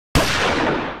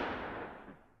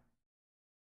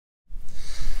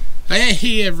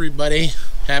Hey everybody,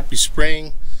 happy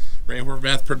spring. Ray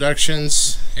Horvath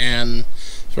Productions, and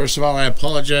first of all I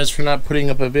apologize for not putting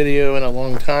up a video in a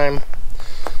long time.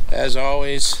 As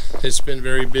always, it's been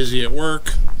very busy at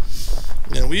work,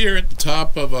 and we are at the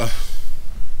top of a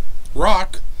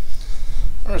rock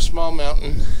or a small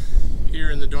mountain here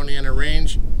in the Doniana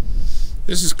Range.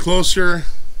 This is closer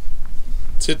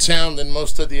to town than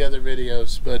most of the other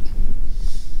videos, but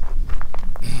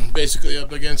basically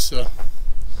up against the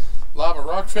lava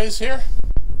rock face here.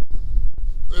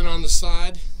 And on the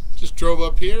side, just drove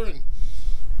up here and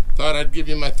thought I'd give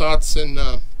you my thoughts and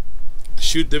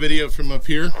shoot the video from up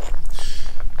here.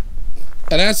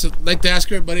 I'd like to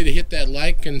ask everybody to hit that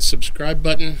like and subscribe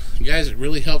button. You guys, it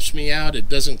really helps me out. It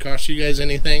doesn't cost you guys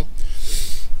anything.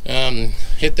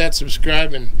 Hit that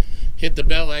subscribe and hit the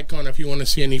bell icon if you want to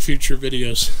see any future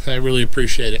videos. I really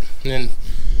appreciate it, and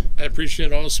I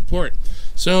appreciate all the support.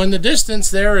 So in the distance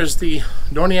there is the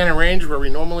Doniana Range where we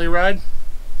normally ride.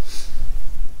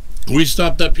 We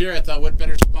stopped up here. I thought what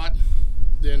better spot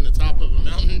than the top of a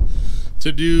mountain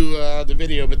to do the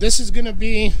video. But this is going to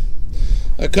be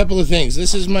a couple of things.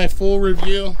 This is my full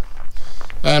review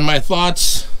and my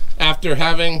thoughts after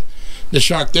having the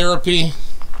shock therapy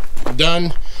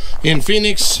done in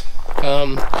Phoenix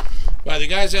by the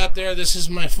guys out there. This is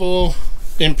my full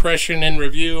impression and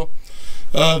review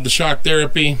of the shock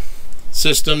therapy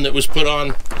system that was put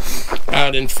on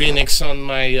out in Phoenix on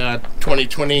my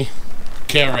 2020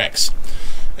 KTX.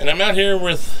 And I'm out here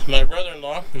with my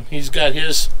brother-in-law. He's got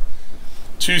his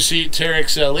two-seat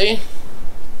KTX LE.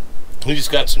 He's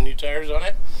got some new tires on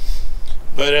it,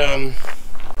 but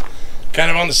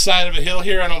kind of on the side of a hill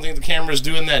here. I don't think the camera's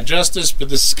doing that justice, but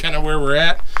this is kind of where we're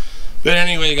at. But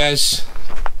anyway, guys,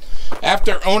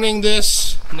 after owning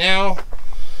this now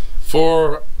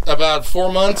for about 4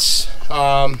 months,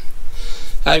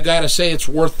 I've got to say it's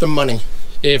worth the money.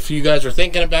 If you guys are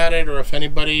thinking about it, or if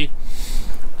anybody,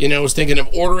 you know, is thinking of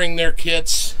ordering their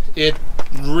kits, it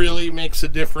really makes a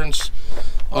difference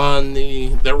on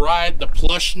the ride, the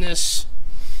plushness.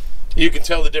 You can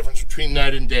tell the difference between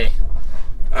night and day.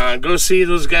 Go see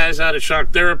those guys out at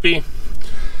Shock Therapy,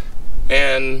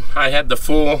 and I had the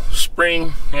full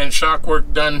spring and shock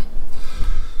work done.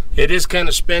 It is kind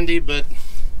of spendy, but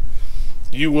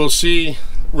you will see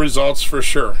results for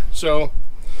sure. So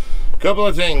a couple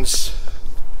of things.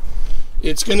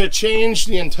 It's going to change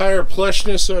the entire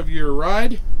plushness of your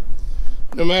ride,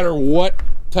 no matter what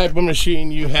type of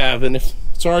machine you have. And if,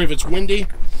 sorry if it's windy,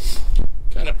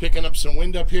 kind of picking up some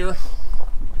wind up here,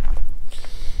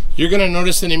 you're going to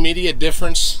notice an immediate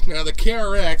difference. Now the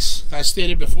KTX, I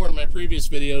stated before in my previous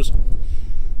videos,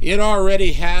 it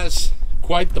already has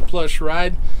quite the plush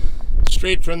ride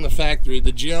straight from the factory.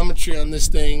 The geometry on this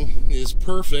thing is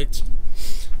perfect.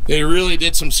 They really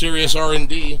did some serious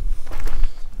R&D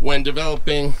when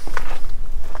developing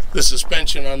the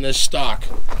suspension on this stock.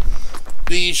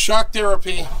 The shock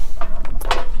therapy,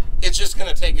 it's just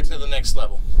going to take it to the next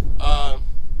level.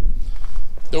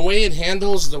 The way it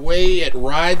handles, the way it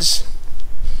rides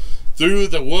through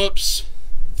the whoops,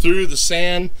 through the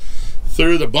sand,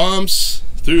 through the bumps,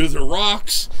 through the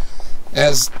rocks,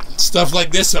 as stuff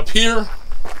like this up here,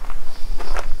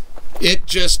 it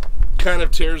just kind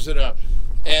of tears it up.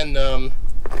 And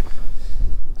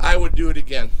I would do it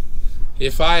again.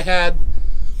 If I had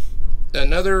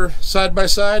another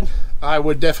side-by-side, I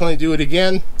would definitely do it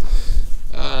again.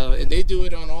 And they do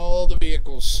it on all the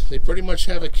vehicles. They pretty much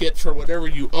have a kit for whatever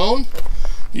you own.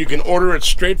 You can order it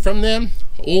straight from them,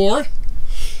 or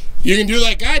you can do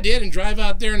like I did and drive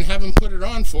out there and have them put it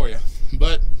on for you.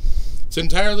 But it's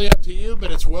entirely up to you,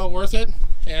 but it's well worth it.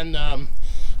 And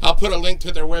I'll put a link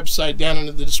to their website down in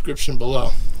the description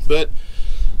below. But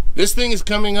this thing is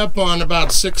coming up on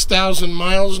about 6,000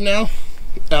 miles now.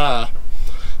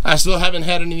 I still haven't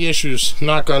had any issues,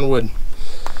 knock on wood.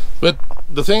 But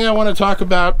the thing I want to talk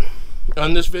about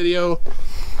on this video,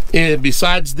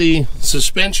 besides the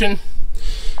suspension,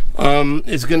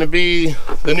 is going to be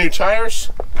the new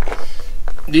tires.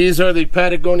 These are the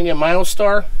Patagonia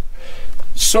Milestar.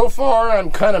 So far, I'm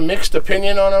kind of mixed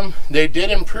opinion on them. They did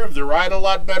improve the ride a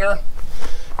lot better,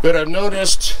 but I've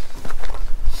noticed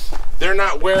they're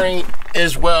not wearing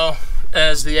as well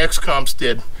as the X-Comps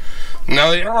did.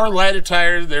 Now they are lighter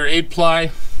tires. They're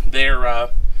 8-ply. They're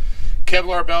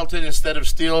Kevlar belted instead of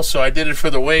steel, so I did it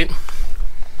for the weight.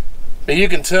 But you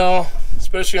can tell,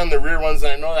 especially on the rear ones,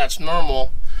 and I know that's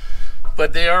normal,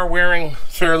 but they are wearing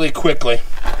fairly quickly.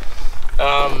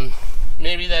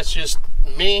 Maybe that's just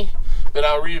me, but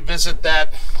I'll revisit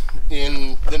that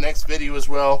in the next video as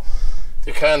well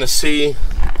to kind of see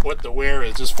what the wear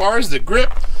is. As far as the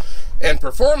grip and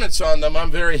performance on them,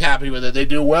 I'm very happy with it. They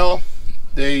do well.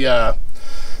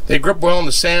 They grip well in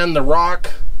the sand, the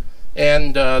rock,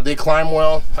 and they climb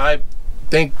well. I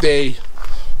think they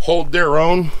hold their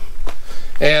own,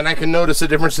 and I can notice a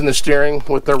difference in the steering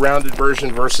with the rounded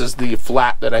version versus the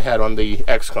flat that I had on the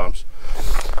XComs.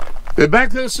 But back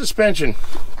to the suspension.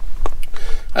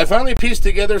 I finally pieced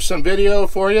together some video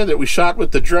for you that we shot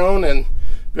with the drone and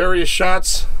various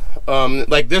shots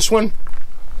like this one,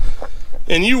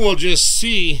 and you will just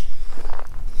see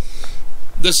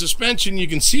the suspension. You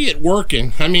can see it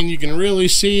working. I mean, you can really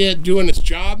see it doing its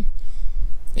job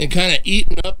and kind of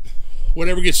eating up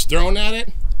whatever gets thrown at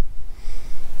it,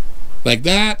 like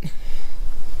that.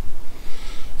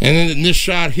 And then in this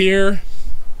shot here,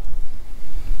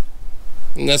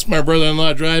 and that's my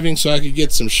brother-in-law driving so I could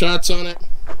get some shots on it.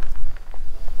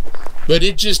 But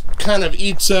it just kind of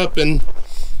eats up, and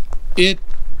it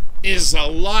is a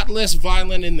lot less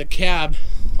violent in the cab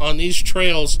on these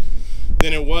trails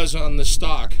than it was on the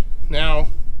stock. Now,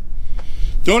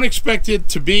 don't expect it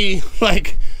to be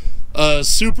like a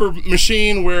super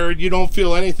machine where you don't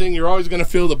feel anything. You're always going to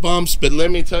feel the bumps, but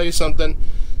let me tell you something,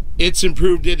 it's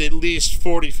improved it at least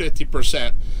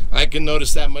 40-50%. I can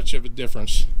notice that much of a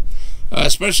difference,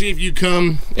 especially if you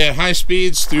come at high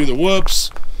speeds through the whoops,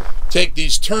 take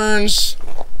these turns,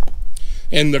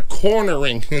 and the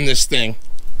cornering in this thing.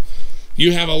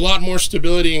 You have a lot more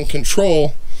stability and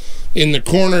control in the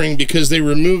cornering because they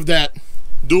remove that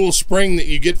dual spring that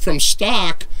you get from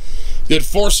stock that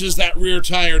forces that rear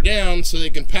tire down so they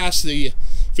can pass the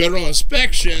federal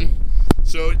inspection.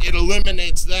 So it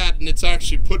eliminates that, and it's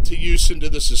actually put to use into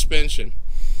the suspension.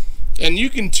 And you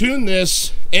can tune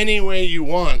this any way you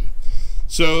want.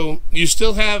 So you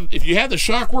still have, if you have the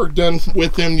shock work done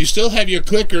with them, you still have your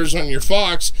clickers on your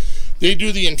Fox. They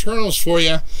do the internals for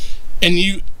you,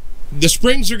 and the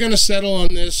springs are going to settle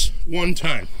on this one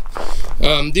time.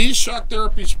 These shock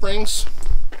therapy springs,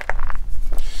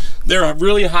 they're a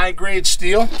really high grade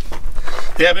steel.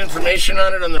 They have information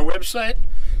on it on their website,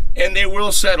 and they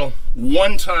will settle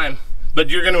one time, but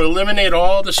you're going to eliminate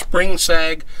all the spring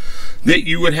sag that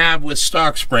you would have with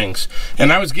stock springs.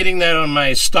 And I was getting that on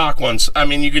my stock ones. I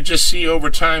mean, you could just see over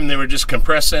time they were just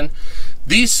compressing.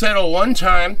 These settle one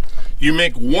time, you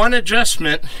make one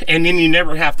adjustment, and then you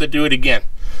never have to do it again.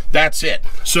 That's it.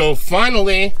 So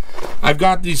finally, I've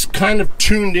got these kind of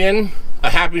tuned in, a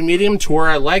happy medium to where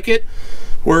I like it,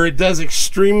 where it does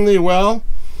extremely well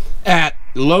at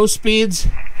low speeds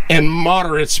and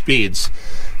moderate speeds.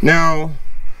 Now,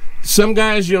 some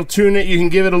guys, you'll tune it, you can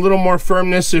give it a little more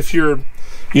firmness if you're,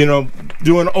 you know,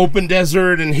 doing open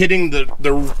desert and hitting the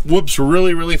whoops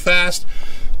really, really fast.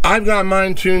 I've got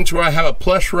mine tuned to where I have a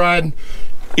plush ride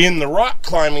in the rock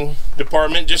climbing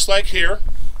department, just like here.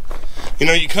 You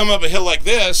know, you come up a hill like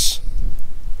this,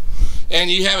 and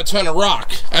you have a ton of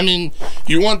rock. I mean,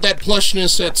 you want that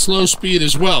plushness at slow speed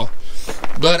as well.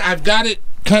 But I've got it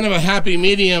kind of a happy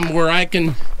medium where I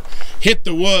can hit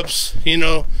the whoops, you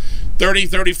know,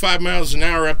 30-35 miles an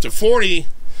hour up to 40,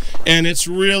 and it's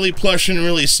really plush and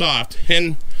really soft.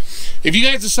 And if you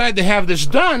guys decide to have this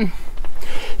done,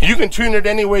 you can tune it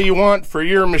any way you want for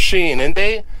your machine. And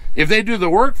if they do the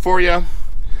work for you,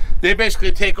 they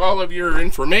basically take all of your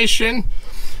information,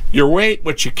 your weight,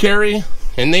 what you carry,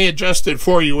 and they adjust it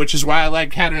for you, which is why I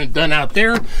like having it done out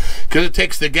there, because it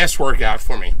takes the guesswork out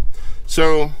for me.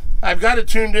 So I've got it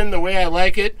tuned in the way I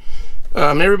like it.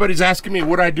 Everybody's asking me,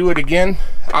 would I do it again?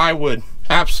 I would.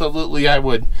 Absolutely, I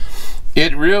would.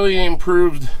 It really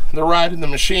improved the ride of the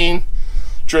machine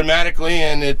dramatically,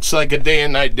 and it's like a day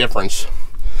and night difference.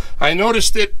 I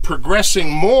noticed it progressing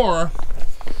more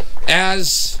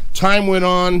as time went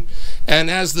on and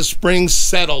as the springs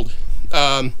settled.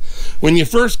 When you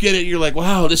first get it, you're like,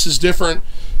 wow, this is different,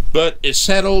 but it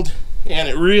settled, and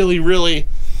it really, really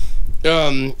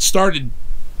started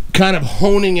kind of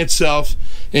honing itself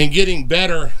and getting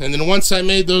better. And then once I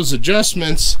made those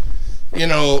adjustments, you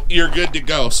know, you're good to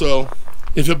go. So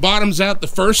if it bottoms out the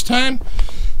first time,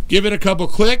 give it a couple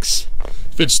clicks.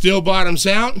 If it still bottoms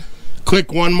out,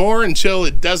 click one more until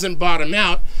it doesn't bottom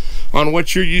out on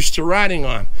what you're used to riding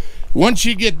on. Once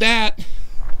you get that,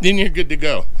 then you're good to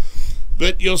go.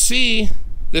 But you'll see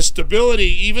the stability,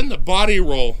 even the body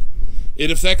roll,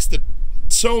 it affects it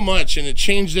so much, and it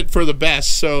changed it for the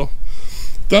best. So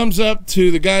thumbs up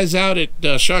to the guys out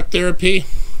at Shock Therapy.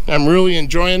 I'm really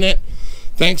enjoying it.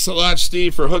 Thanks a lot,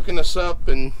 Steve, for hooking us up,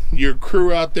 and your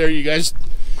crew out there. You guys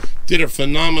did a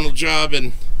phenomenal job,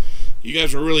 and you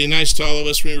guys were really nice to all of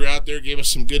us when we were out there, gave us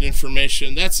some good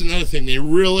information. That's another thing. They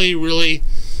really, really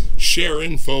share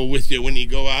info with you when you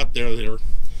go out there.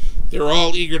 They're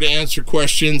all eager to answer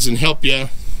questions and help you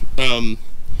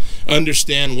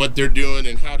understand what they're doing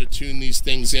and how to tune these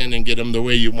things in and get them the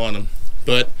way you want them.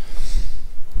 But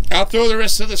I'll throw the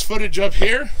rest of this footage up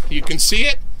here. You can see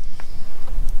it.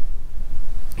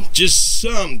 Just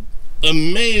some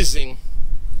amazing.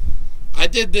 I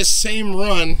did this same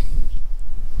run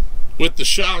with the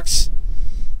shocks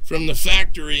from the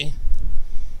factory,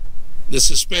 the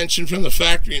suspension from the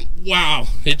factory, and wow,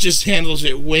 it just handles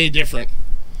it way different.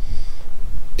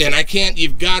 And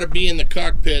you've got to be in the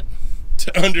cockpit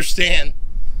to understand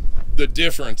the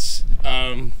difference.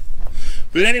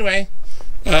 But anyway,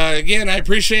 again, I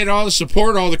appreciate all the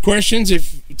support, all the questions.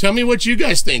 Tell me what you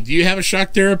guys think. Do you have a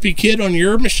shock therapy kit on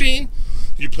your machine?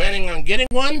 Are you planning on getting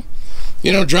one?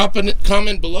 You know, drop a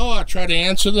comment below. I'll try to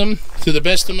answer them to the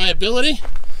best of my ability.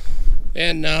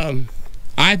 And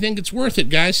I think it's worth it,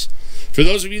 guys. For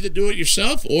those of you that do it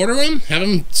yourself, order them, have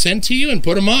them sent to you, and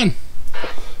put them on.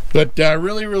 But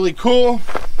really, really cool.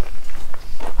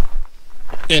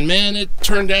 And man, it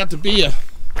turned out to be a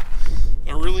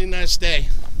really nice day.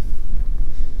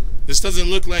 This doesn't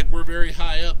look like we're very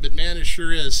high up, but man, it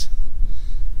sure is.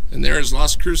 And there is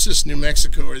Las Cruces, New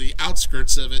Mexico, or the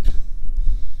outskirts of it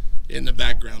in the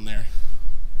background there.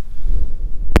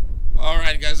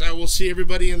 Alright guys, I will see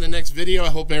everybody in the next video. I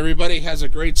hope everybody has a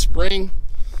great spring.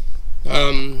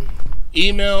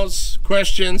 Emails,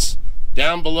 questions,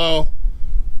 down below.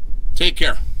 Take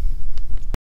care.